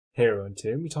Hey everyone,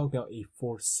 today we're talking about a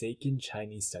forsaken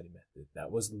Chinese study method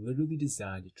that was literally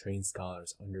designed to train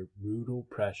scholars under brutal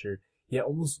pressure, yet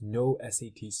almost no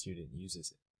SAT student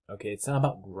uses it. Okay, it's not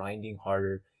about grinding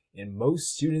harder, and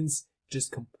most students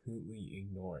just completely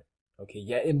ignore it. Okay,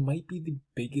 yeah, it might be the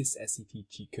biggest SAT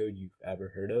cheat code you've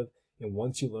ever heard of, and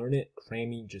once you learn it,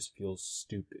 cramming just feels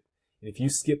stupid. And if you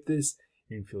skip this,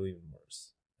 you're gonna feel even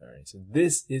worse. Alright, so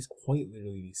this is quite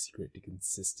literally the secret to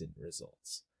consistent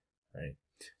results. Alright.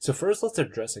 So first, let's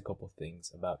address a couple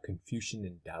things about Confucian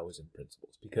and Taoism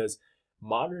principles, because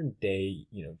modern day,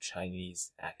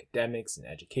 Chinese academics and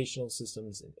educational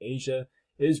systems in Asia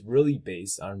is really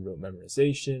based on rote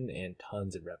memorization and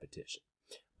tons of repetition.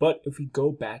 But if we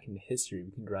go back in history,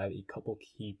 we can derive a couple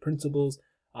key principles,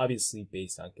 obviously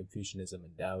based on Confucianism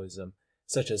and Taoism,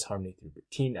 such as harmony through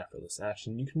routine, effortless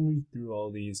action. You can read through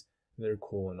all these, they're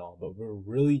cool and all, but we're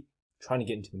really trying to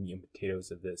get into the meat and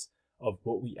potatoes of this, of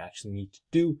what we actually need to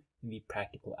do in the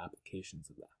practical applications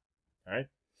of that. All right.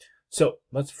 So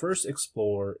let's first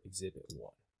explore exhibit 1.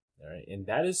 All right. And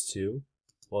that is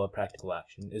a practical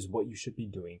action is what you should be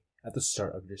doing at the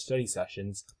start of your study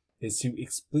sessions is to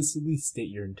explicitly state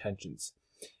your intentions.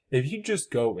 If you just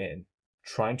go in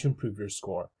trying to improve your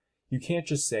score, you can't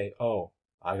just say, oh,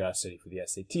 I got to study for the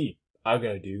SAT. I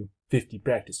got to do 50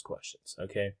 practice questions.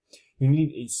 Okay. You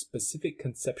need a specific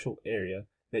conceptual area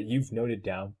that you've noted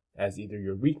down as either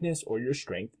your weakness or your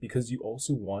strength, because you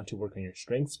also want to work on your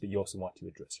strengths, but you also want to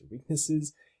address your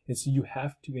weaknesses. And so you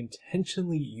have to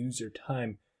intentionally use your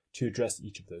time to address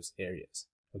each of those areas.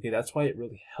 Okay, that's why it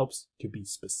really helps to be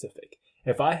specific.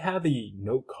 If I have a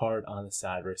note card on the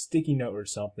side or a sticky note or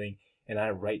something, and I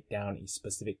write down a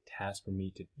specific task for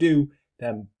me to do, then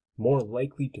I'm more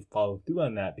likely to follow through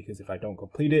on that, because if I don't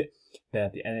complete it, then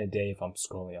at the end of the day, if I'm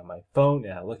scrolling on my phone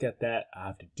and I look at that, I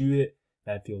have to do it,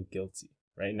 and I feel guilty.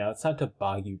 Right now, it's not to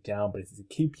bog you down, but it's to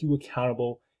keep you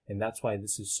accountable, and that's why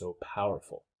this is so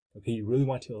powerful. Okay, you really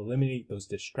want to eliminate those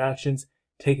distractions,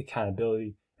 take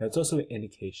accountability, and it's also an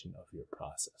indication of your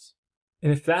process.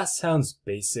 And if that sounds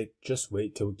basic, just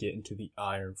wait till we get into the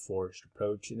iron forged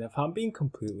approach. And if I'm being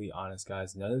completely honest,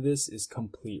 guys, none of this is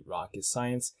complete rocket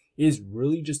science. It is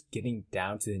really just getting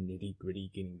down to the nitty gritty,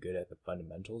 getting good at the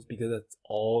fundamentals, because that's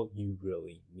all you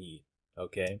really need.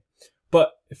 Okay.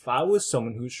 But if I was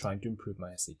someone who's trying to improve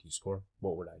my SAT score,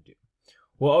 what would I do?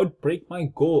 Well, I would break my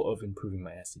goal of improving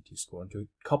my SAT score into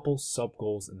a couple sub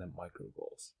goals and then micro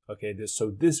goals. Okay, so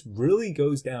this really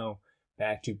goes down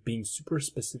back to being super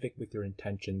specific with your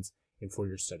intentions and for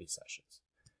your study sessions.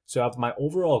 So I have my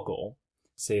overall goal,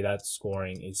 say that's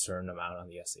scoring a certain amount on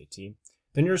the SAT.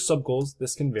 Then your sub goals,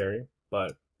 this can vary,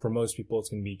 but for most people, it's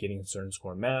going to be getting a certain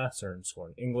score in math, certain score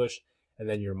in English, and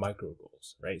then your micro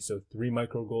goals, right? So 3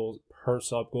 micro goals per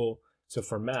sub goal. So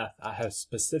for math, I have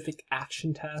specific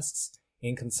action tasks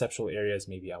in conceptual areas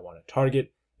maybe I want to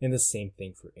target, and the same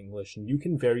thing for English. And you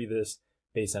can vary this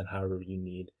based on however you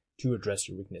need to address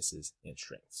your weaknesses and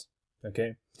strengths,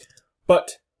 okay?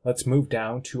 But let's move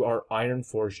down to our iron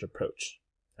forged approach,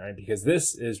 all right? Because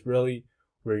this is really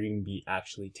where you're going to be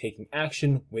actually taking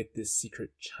action with this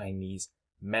secret Chinese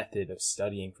method of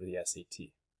studying for the SAT.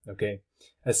 Okay,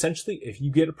 essentially, if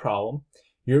you get a problem,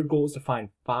 your goal is to find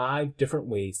 5 different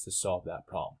ways to solve that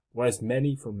problem, whereas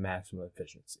many for maximum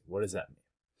efficiency. What does that mean?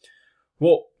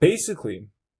 Well, basically,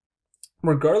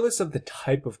 regardless of the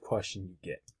type of question you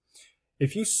get,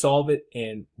 if you solve it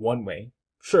in one way,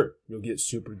 sure, you'll get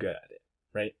super good at it,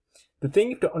 right? The thing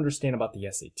you have to understand about the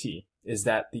SAT is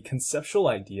that the conceptual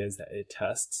ideas that it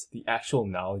tests, the actual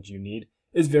knowledge you need,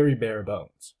 is very bare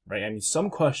bones, right? I mean, some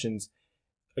questions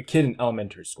a kid in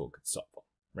elementary school could solve them,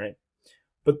 right?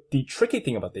 But the tricky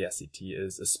thing about the SAT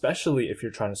is, especially if you're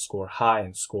trying to score high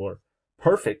and score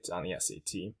perfect on the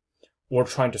SAT, or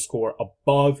trying to score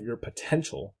above your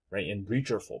potential, right, and reach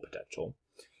your full potential,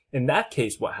 in that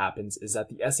case, what happens is that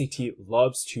the SAT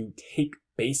loves to take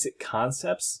basic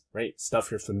concepts, right,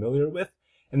 stuff you're familiar with,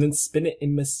 and then spin it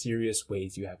in mysterious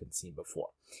ways you haven't seen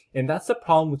before. And that's the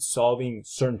problem with solving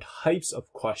certain types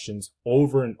of questions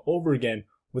over and over again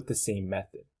with the same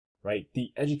method, right?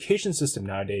 The education system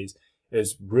nowadays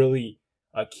is really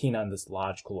keen on this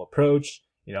logical approach,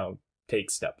 take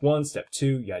step 1, step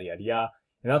 2, yada, yada, yada.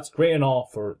 And that's great and all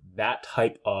for that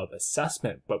type of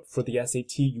assessment. But for the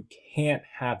SAT, you can't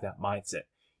have that mindset.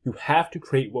 You have to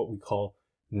create what we call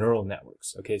neural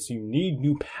networks. Okay, so you need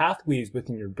new pathways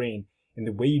within your brain. And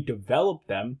the way you develop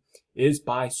them is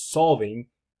by solving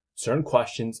certain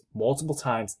questions multiple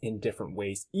times in different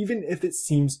ways, even if it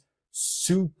seems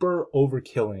super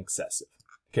overkill and excessive.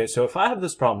 Okay, so if I have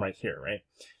this problem right here, right?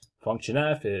 Function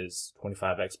f is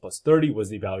 25x plus 30 was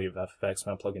the value of f of x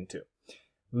when I plug in 2.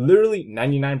 Literally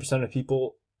 99% of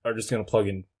people are just going to plug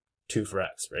in 2 for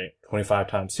x, right? 25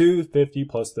 times 2, 50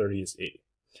 plus 30 is 80.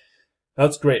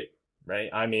 That's great, right?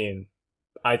 I mean,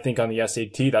 I think on the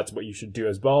SAT, that's what you should do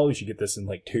as well. You should get this in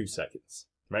like 2 seconds,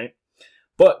 right?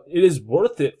 But it is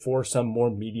worth it for some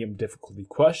more medium difficulty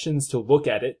questions to look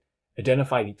at it,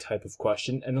 identify the type of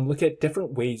question, and then look at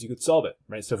different ways you could solve it,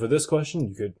 right? So for this question,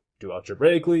 you could do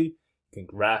algebraically, you can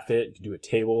graph it, you can do a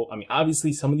table. I mean,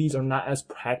 obviously some of these are not as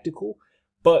practical,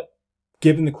 but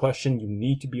given the question, you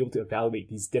need to be able to evaluate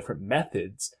these different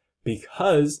methods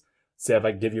because, say if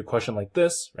I give you a question like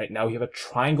this, right now you have a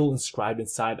triangle inscribed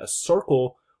inside a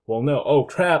circle. Well, no, oh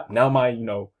crap, now my,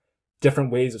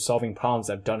 different ways of solving problems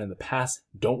I've done in the past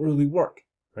don't really work,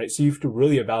 right? So you have to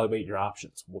really evaluate your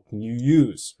options. What can you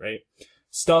use, right?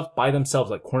 Stuff by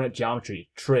themselves like coordinate geometry,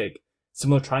 trig,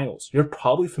 similar triangles, you're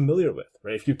probably familiar with,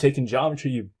 right? If you've taken geometry,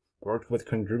 you've worked with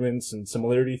congruence and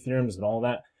similarity theorems and all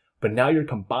that, but now you're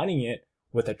combining it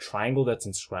with a triangle that's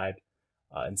inscribed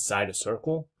inside a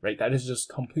circle, right? That is just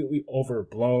completely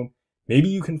overblown. Maybe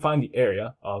you can find the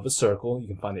area of a circle, you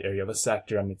can find the area of a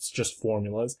sector, I mean, it's just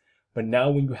formulas. But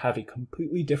now when you have a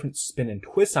completely different spin and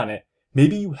twist on it,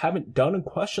 maybe you haven't done a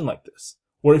question like this.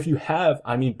 Or if you have,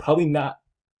 I mean, probably not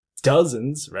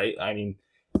dozens, right? I mean,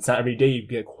 it's not every day you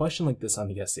get a question like this on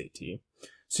the SAT.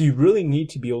 So you really need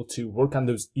to be able to work on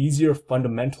those easier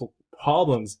fundamental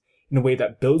problems in a way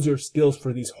that builds your skills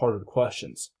for these harder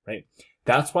questions, right?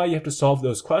 That's why you have to solve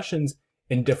those questions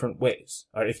in different ways.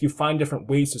 All right? If you find different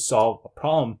ways to solve a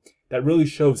problem, that really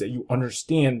shows that you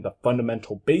understand the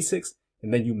fundamental basics,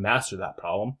 and then you master that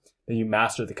problem, then you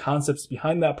master the concepts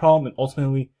behind that problem, and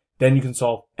ultimately, then you can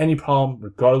solve any problem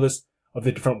regardless of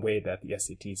the different way that the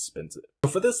SAT spins it. So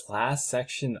for this last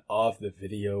section of the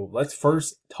video, let's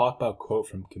first talk about a quote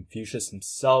from Confucius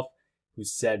himself, who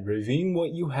said, "Reviewing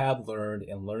what you have learned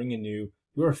and learning anew,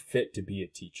 you are fit to be a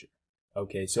teacher."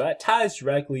 Okay, so that ties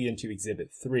directly into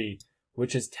Exhibit 3,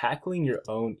 which is tackling your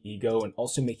own ego and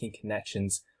also making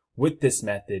connections with this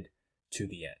method to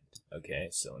the end. Okay,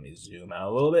 so let me zoom out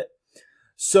a little bit.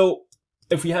 So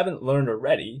if we haven't learned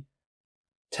already,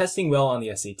 testing well on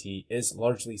the SAT is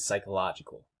largely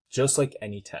psychological, just like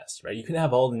any test, right? You can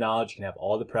have all the knowledge, you can have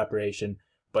all the preparation,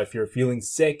 but if you're feeling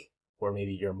sick, or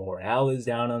maybe your morale is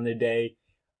down on the day,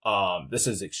 this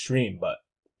is extreme, but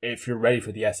if you're ready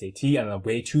for the SAT, and on the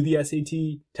way to the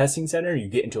SAT testing center, you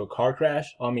get into a car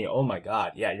crash, I mean, oh my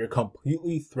God, yeah, you're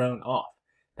completely thrown off.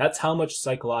 That's how much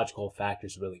psychological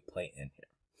factors really play in here.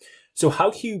 So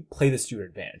how can you play this to your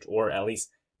advantage, or at least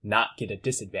not get a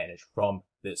disadvantage from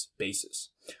this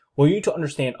basis? Well, you need to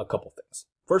understand a couple things.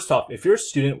 First off, if you're a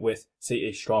student with, say,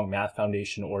 a strong math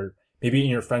foundation, or maybe in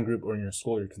your friend group or in your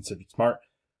school you're considered smart,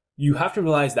 you have to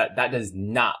realize that that does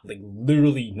not, like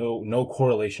literally no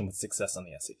correlation with success on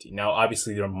the SAT. Now,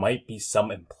 obviously there might be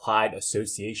some implied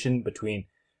association between,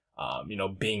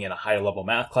 being in a higher level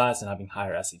math class and having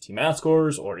higher SAT math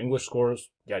scores or English scores,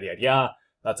 yada, yada, yada.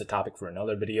 That's a topic for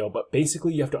another video. But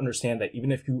basically you have to understand that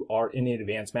even if you are in an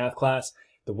advanced math class,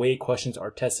 the way questions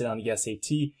are tested on the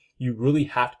SAT, you really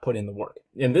have to put in the work.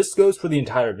 And this goes for the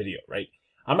entire video, right?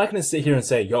 I'm not going to sit here and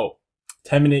say, yo,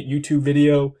 10-minute YouTube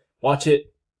video, watch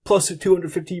it, plus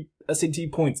 250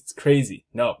 SAT points. It's crazy.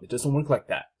 No, it doesn't work like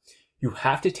that. You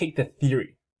have to take the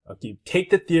theory. Okay,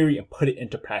 take the theory and put it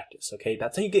into practice. Okay,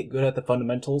 that's how you get good at the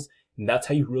fundamentals, and that's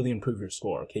how you really improve your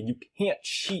score. Okay, you can't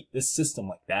cheat this system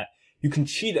like that. You can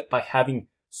cheat it by having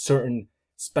certain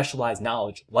specialized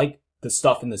knowledge, like the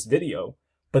stuff in this video.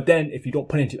 But then if you don't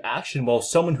put it into action, well,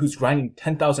 someone who's grinding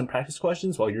 10,000 practice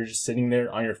questions while you're just sitting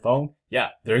there on your phone, yeah,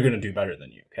 they're going to do better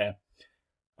than you. Okay.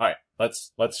 All right.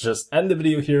 Let's just end the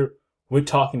video here with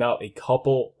talking about a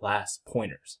couple last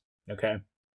pointers. Okay.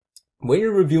 When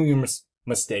you're reviewing your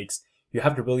mistakes, you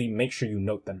have to really make sure you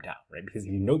note them down, right? Because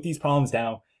if you note these problems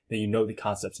down, then you know the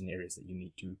concepts and areas that you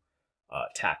need to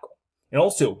tackle. And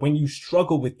also, when you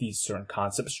struggle with these certain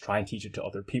concepts, try and teach it to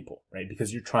other people, right?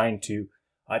 Because you're trying to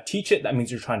teach it. That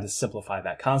means you're trying to simplify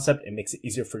that concept. It makes it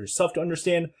easier for yourself to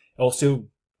understand. It also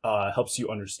helps you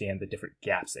understand the different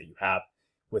gaps that you have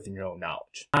within your own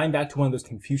knowledge. Tying back to one of those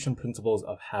Confucian principles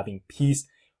of having peace,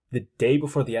 the day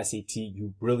before the SAT,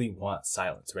 you really want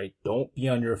silence, right? Don't be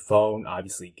on your phone.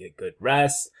 Obviously, get good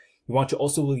rest. You want to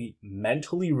also really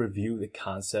mentally review the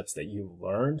concepts that you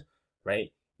learned,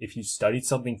 right? If you studied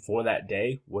something for that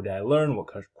day, what did I learn? What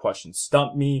questions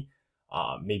stumped me?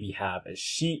 Maybe have a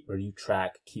sheet where you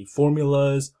track key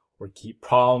formulas or key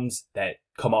problems that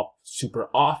come up super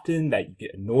often that you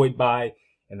get annoyed by,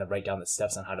 and then write down the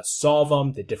steps on how to solve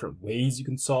them, the different ways you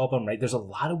can solve them, right? There's a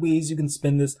lot of ways you can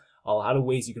spin this, a lot of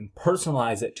ways you can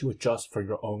personalize it to adjust for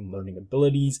your own learning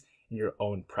abilities and your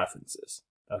own preferences,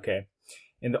 okay?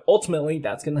 And ultimately,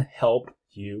 that's going to help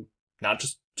you not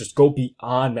just go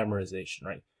beyond memorization,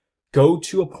 right? Go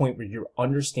to a point where you're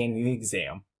understanding the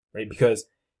exam, right? Because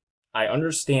I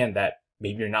understand that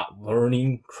maybe you're not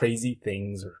learning crazy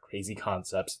things or crazy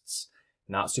concepts. It's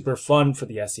not super fun for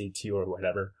the SAT or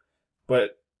whatever,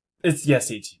 but it's the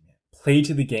SAT, man. Play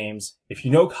to the games. If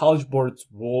you know College Board's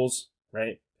rules,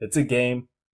 right? It's a game.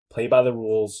 Play by the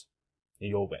rules and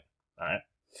you'll win. All right.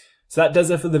 So that does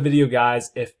it for the video,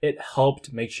 guys. If it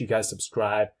helped, make sure you guys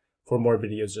subscribe for more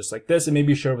videos just like this and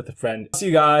maybe share with a friend. See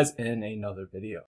you guys in another video.